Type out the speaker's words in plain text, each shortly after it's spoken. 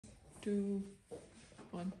2,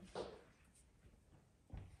 1.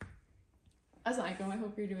 Assalamualaikum, I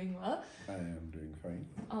hope you're doing well. I am doing fine.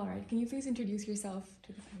 Alright, can you please introduce yourself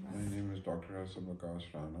to the camera? My name is Dr. Hassan Waqas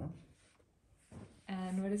Rana.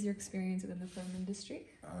 And what is your experience within the film industry?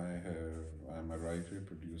 I'm a writer,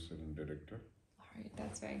 producer, and director. Alright,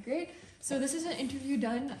 that's very great. So this is an interview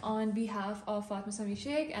done on behalf of Fatma Sami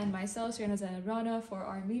Sheikh and myself, Rana, for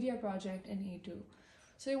our media project in A2.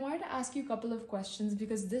 So I wanted to ask you a couple of questions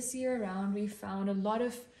because this year around we've done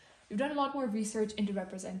a lot more research into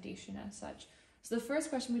representation as such. So the first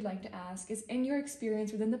question we'd like to ask is, in your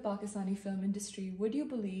experience within the Pakistani film industry, would you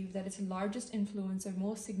believe that its largest influence or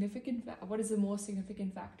what is the most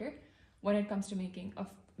significant factor when it comes to making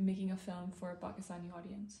a film for a Pakistani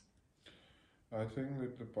audience? I think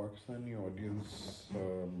that the Pakistani audience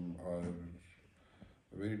are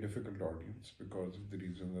a very difficult audience because of the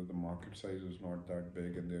reason that the market size is not that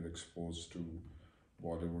big and they're exposed to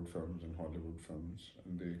Bollywood films and Hollywood films,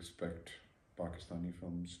 and they expect Pakistani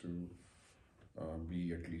films to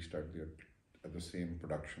be at least at the same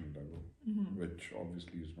production level, which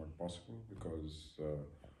obviously is not possible because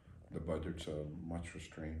the budgets are much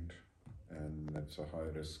restrained and it's a high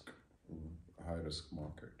risk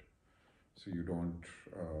market. So you don't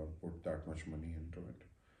put that much money into it,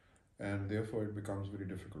 and therefore it becomes very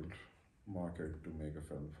difficult market to make a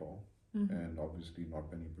film for. And obviously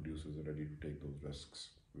not many producers are ready to take those risks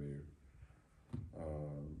where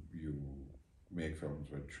you make films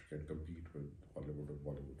which can compete with Hollywood or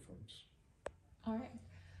Bollywood films. Alright.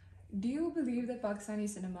 Do you believe that Pakistani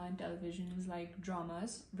cinema and televisions like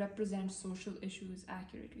dramas represent social issues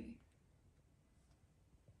accurately?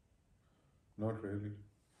 Not really.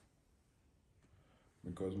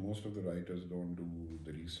 Because most of the writers don't do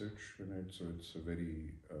the research in it, so it's a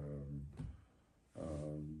very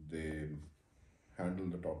they handle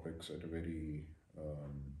the topics at a very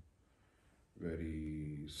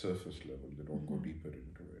surface level. They don't go deeper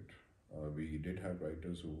into it. We did have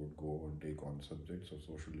writers who would go and take on subjects of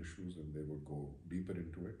social issues and they would go deeper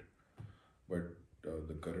into it. But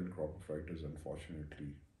the current crop of writers,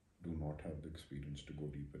 unfortunately, do not have the experience to go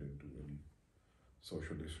deeper into any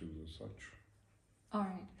social issues as such.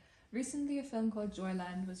 Alright. Recently, a film called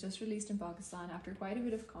Joyland was just released in Pakistan after quite a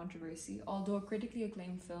bit of controversy. Although a critically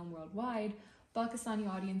acclaimed film worldwide, Pakistani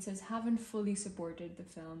audiences haven't fully supported the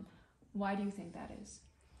film. Why do you think that is?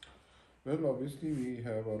 Well, obviously we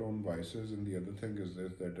have our own vices, and the other thing is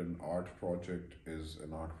this, that an art project is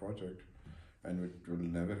an art project and it will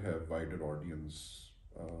never have wider audience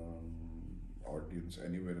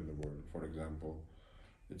anywhere in the world. For example,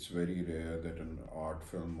 it's very rare that an art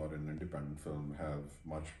film or an independent film have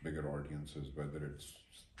much bigger audiences, whether it's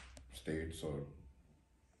states or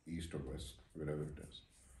east or west, wherever it is.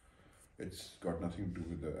 It's got nothing to do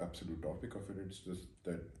with the absolute topic of it. It's just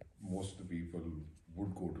that most of the people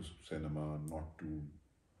would go to cinema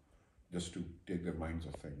just to take their minds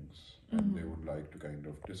off things, and they would like to kind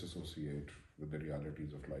of disassociate with the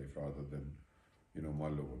realities of life rather than, mull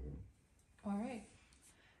over them. All right.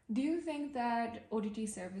 Do you think that OTT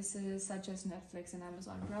services such as Netflix and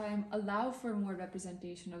Amazon Prime allow for more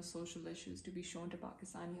representation of social issues to be shown to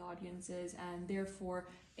Pakistani audiences and therefore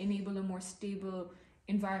enable a more stable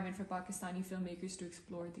environment for Pakistani filmmakers to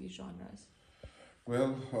explore these genres?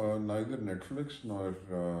 Well, neither Netflix nor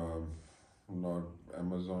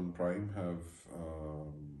Amazon Prime have.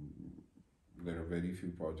 There are very few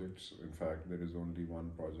projects. In fact, there is only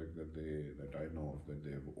one project that I know of that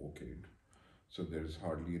they have okayed. So there is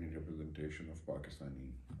hardly any representation of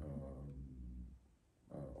Pakistani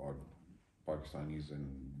or Pakistanis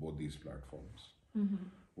in both these platforms.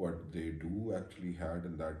 What they do actually had,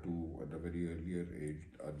 and that too at a very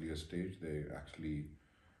earlier stage, they actually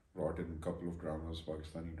brought in a couple of dramas,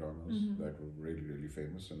 Pakistani dramas that were really, really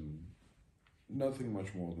famous, and nothing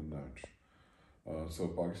much more than that. So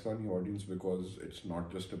Pakistani audience, because it's not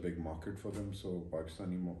just a big market for them, so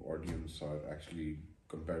Pakistani audience are actually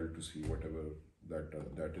compelled to see whatever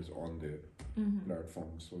that is on their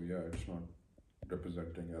platform. So yeah, it's not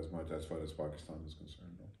representing as much as far as Pakistan is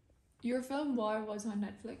concerned. No. Your film War was on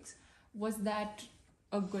Netflix. Was that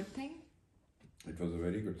a good thing? It was a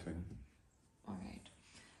very good thing. Alright.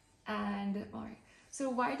 So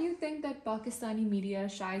why do you think that Pakistani media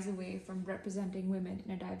shies away from representing women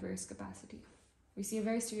in a diverse capacity? We see a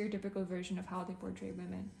very stereotypical version of how they portray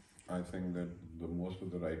women. I think that most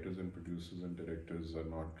of the writers and producers and directors are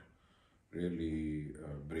not really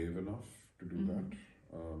brave enough to do that.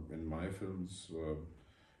 In my films,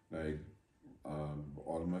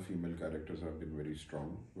 all my female characters have been very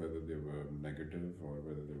strong, whether they were negative or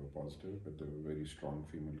whether they were positive, but they were very strong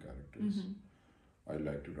female characters. I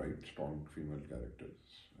like to write strong female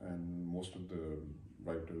characters, and most of the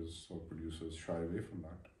writers or producers shy away from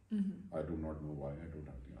that. I do not know why. I don't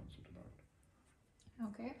have the answer to that.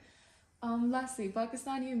 Okay. Lastly,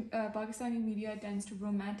 Pakistani media tends to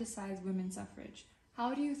romanticize women's suffrage.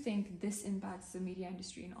 How do you think this impacts the media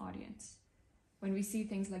industry and audience when we see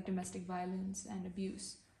things like domestic violence and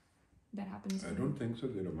abuse that happens? I don't think so.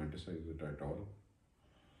 They romanticize it at all.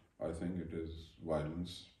 I think it is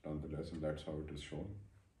violence nonetheless, and that's how it is shown.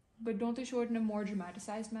 But don't they show it in a more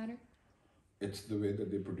dramatized manner? It's the way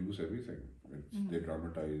that they produce everything. They tend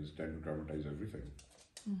to dramatize everything,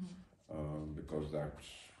 because that's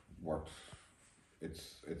what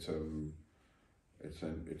it's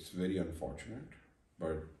very unfortunate,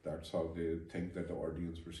 but that's how they think that the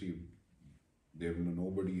audience perceive.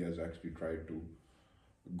 Nobody has actually tried to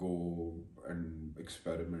go and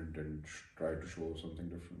experiment and try to show something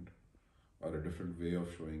different or a different way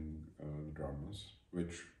of showing dramas,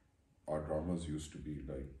 which our dramas used to be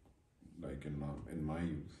like in my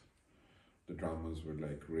youth. The dramas were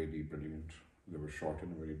like really brilliant. They were shot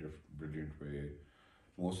in a very brilliant way.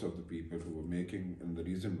 Most of the people who were making, and the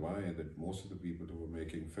reason why that most of the people who were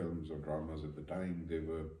making films or dramas at the time, they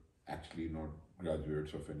were actually not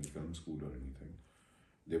graduates of any film school or anything.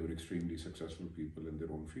 They were extremely successful people in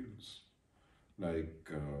their own fields.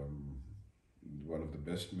 Like one of the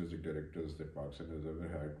best music directors that Pakistan has ever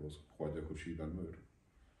had was Khwaja Khurshid Anwar,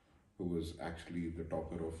 who was actually the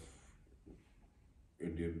topper of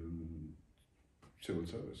Indian civil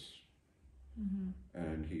service.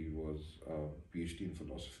 And he was a PhD in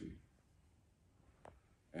philosophy.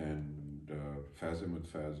 And Faiz Ahmed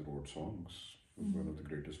Faiz wrote songs, was one of the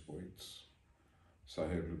greatest poets.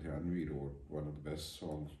 Sahir Ludhianvi wrote one of the best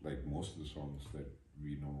songs, like most of the songs that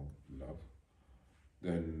we know, love.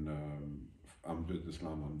 Then Amjad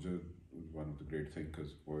Islam Amjad, one of the great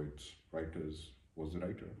thinkers, poets, writers, was the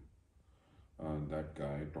writer. That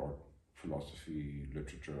guy taught philosophy,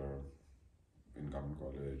 literature in Government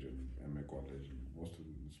College and MA College and most of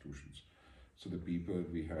the institutions. So the people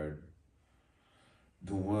we had,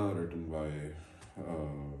 Dhuma, written by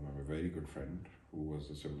a very good friend who was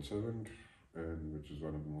a civil servant, and which is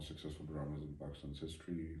one of the most successful dramas in Pakistan's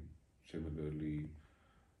history. Similarly,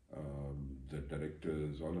 the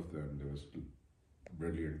directors, all of them, there was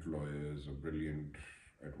brilliant lawyers or brilliant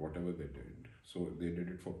at whatever they did. So they did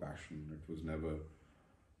it for passion. It was never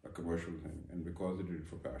a commercial thing, and because they did it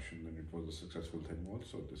for passion, then it was a successful thing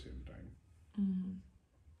also at the same time.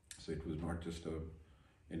 So it was not just a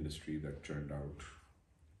industry that churned out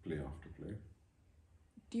play after play.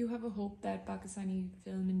 Do you have a hope that Pakistani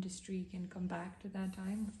film industry can come back to that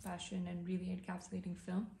time of passion and really encapsulating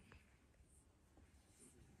film?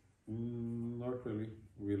 Not really.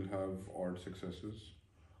 We'll have odd successes,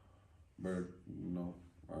 but no,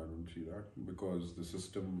 I don't see that, because the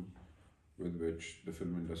system with which the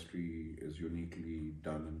film industry is uniquely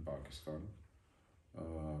done in Pakistan,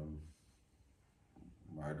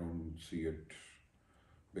 I don't see it,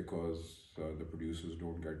 because the producers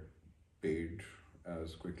don't get paid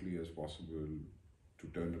as quickly as possible to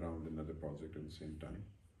turn around another project at the same time.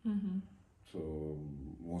 So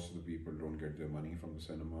most of the people don't get their money from the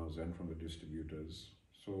cinemas and from the distributors.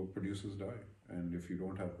 So producers die, and if you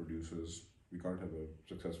don't have producers, we can't have a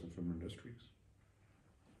successful film industry.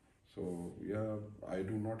 So yeah, I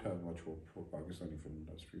do not have much hope for Pakistani film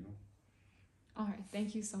industry now. All right,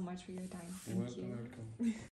 thank you so much for your time. Thank you. Welcome.